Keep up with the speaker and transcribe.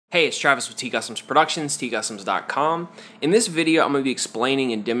Hey, it's Travis with TCustomz Productionz, TCustomz.com. In this video, I'm going to be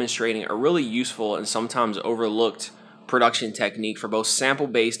explaining and demonstrating a really useful and sometimes overlooked production technique for both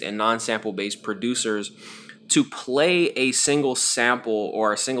sample-based and non-sample-based producers to play a single sample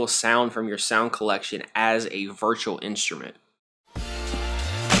or a single sound from your sound collection as a virtual instrument.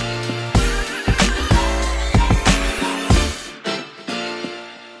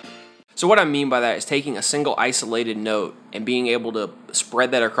 So what I mean by that is taking a single isolated note and being able to spread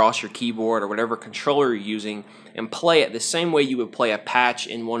that across your keyboard or whatever controller you're using and play it the same way you would play a patch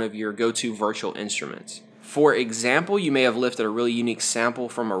in one of your go-to virtual instruments. For example, you may have lifted a really unique sample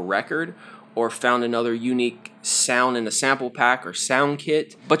from a record or found another unique sound in a sample pack or sound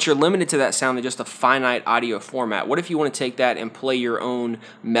kit, but you're limited to that sound in just a finite audio format. What if you want to take that and play your own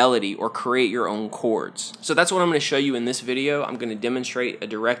melody or create your own chords? So that's what I'm going to show you in this video. I'm going to demonstrate a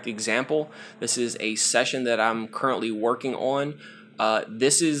direct example. This is a session that I'm currently working on.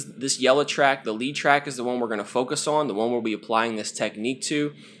 This yellow track, the lead track, is the one we're going to focus on, the one we'll be applying this technique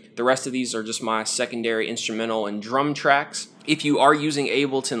to. The rest of these are just my secondary instrumental and drum tracks. If you are using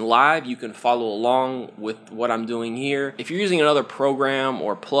Ableton Live, you can follow along with what I'm doing here. If you're using another program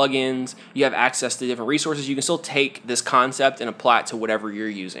or plugins, you have access to different resources. You can still take this concept and apply it to whatever you're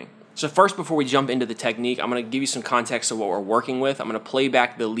using. So first, before we jump into the technique, I'm going to give you some context of what we're working with. I'm going to play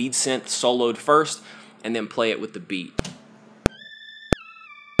back the lead synth soloed first and then play it with the beat.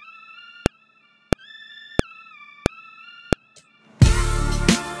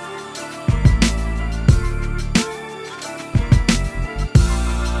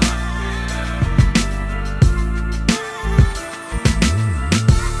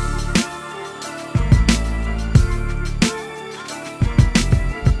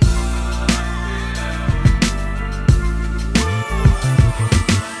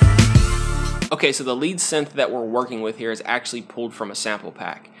 Okay, so the lead synth that we're working with here is actually pulled from a sample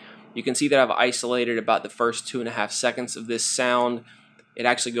pack. You can see that I've isolated about the first 2.5 seconds of this sound. It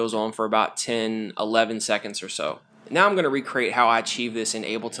actually goes on for about 10, 11 seconds or so. Now I'm going to recreate how I achieve this in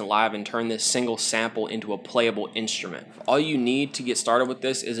Ableton Live and turn this single sample into a playable instrument. All you need to get started with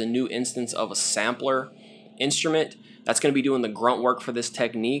this is a new instance of a sampler instrument. That's going to be doing the grunt work for this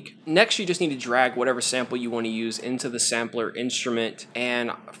technique. Next, you just need to drag whatever sample you want to use into the sampler instrument.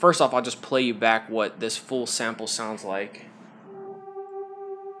 And first off, I'll just play you back what this full sample sounds like.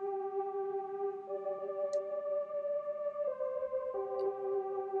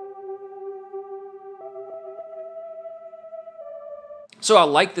 So I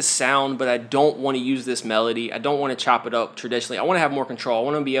like the sound, but I don't want to use this melody. I don't want to chop it up traditionally. I want to have more control. I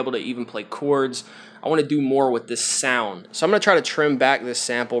want to be able to even play chords. I want to do more with this sound. So I'm going to try to trim back this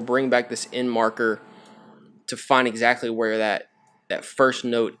sample, bring back this end marker to find exactly where that first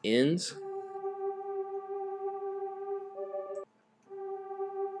note ends.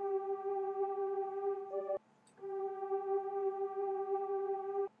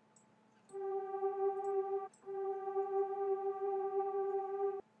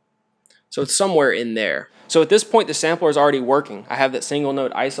 So it's somewhere in there. So at this point, the sampler is already working. I have that single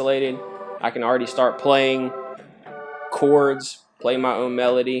note isolated. I can already start playing chords, play my own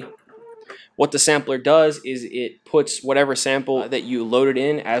melody. What the sampler does is it puts whatever sample that you loaded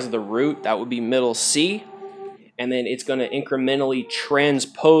in as the root, that would be middle C, and then it's going to incrementally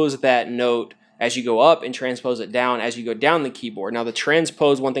transpose that note as you go up and transpose it down as you go down the keyboard. Now the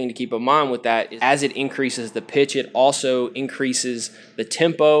transpose, one thing to keep in mind with that is as it increases the pitch, it also increases the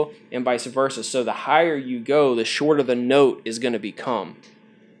tempo and vice versa. So the higher you go, the shorter the note is going to become.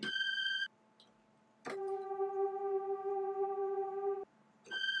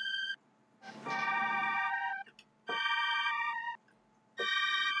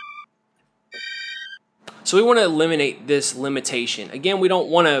 So we want to eliminate this limitation. Again, we don't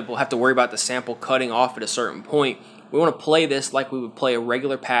want to have to worry about the sample cutting off at a certain point. We want to play this like we would play a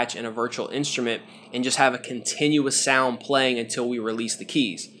regular patch in a virtual instrument and just have a continuous sound playing until we release the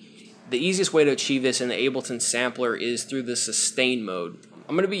keys. The easiest way to achieve this in the Ableton sampler is through the sustain mode.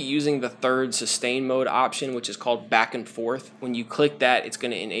 I'm going to be using the third sustain mode option, which is called back and forth. When you click that, it's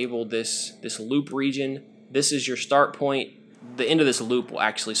going to enable this loop region. This is your start point. The end of this loop will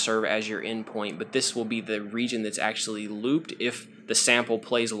actually serve as your end point, but this will be the region that's actually looped if the sample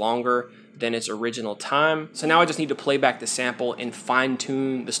plays longer than its original time. So now I just need to play back the sample and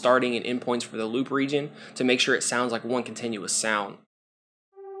fine-tune the starting and end points for the loop region to make sure it sounds like one continuous sound.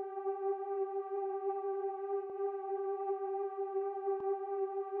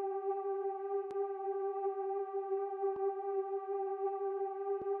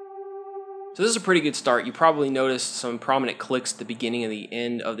 So this is a pretty good start. You probably noticed some prominent clicks at the beginning and the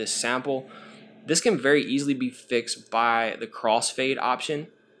end of this sample. This can very easily be fixed by the crossfade option.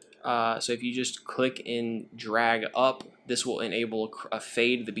 So if you just click and drag up, this will enable a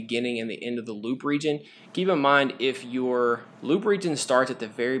fade at the beginning and the end of the loop region. Keep in mind, if your loop region starts at the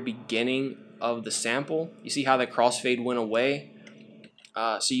very beginning of the sample, you see how the crossfade went away?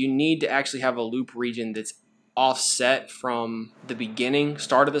 So you need to actually have a loop region that's offset from the beginning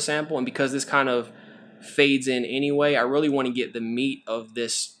start of the sample, and because this kind of fades in anyway, I really want to get the meat of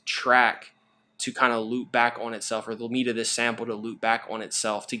this track to kind of loop back on itself, or the meat of this sample to loop back on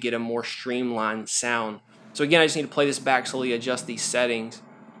itself to get a more streamlined sound. So again, I just need to play this back slowly, adjust these settings,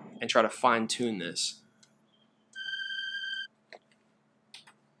 and try to fine tune this.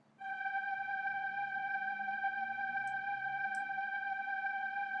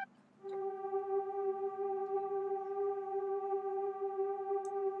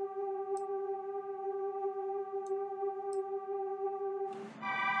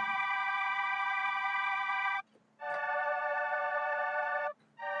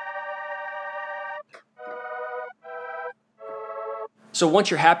 So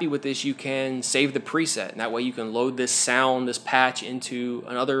once you're happy with this, you can save the preset, and that way you can load this sound, this patch, into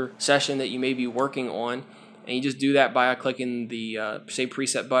another session that you may be working on. And you just do that by clicking the Save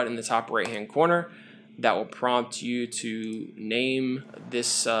Preset button in the top right-hand corner. That will prompt you to name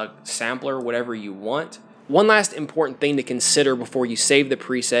this sampler whatever you want. One last important thing to consider before you save the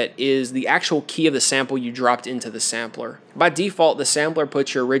preset is the actual key of the sample you dropped into the sampler. By default, the sampler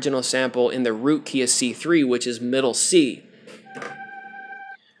puts your original sample in the root key of C3, which is middle C.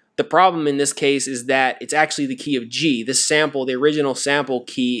 The problem in this case is that it's actually the key of G. This sample, the original sample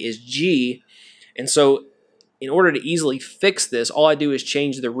key, is G, and so in order to easily fix this, all I do is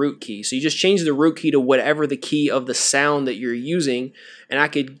change the root key. So you just change the root key to whatever the key of the sound that you're using, and I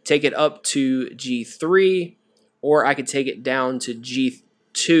could take it up to G3, or I could take it down to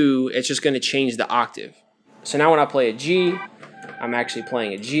G2. It's just going to change the octave. So now when I play a G, I'm actually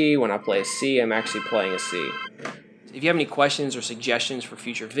playing a G. When I play a C, I'm actually playing a C. If you have any questions or suggestions for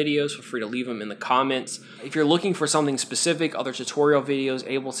future videos, feel free to leave them in the comments. If you're looking for something specific, other tutorial videos,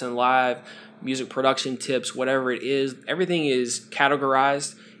 Ableton Live, music production tips, whatever it is, everything is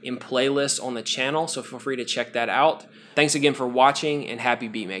categorized in playlists on the channel, so feel free to check that out. Thanks again for watching, and happy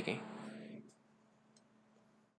beat making.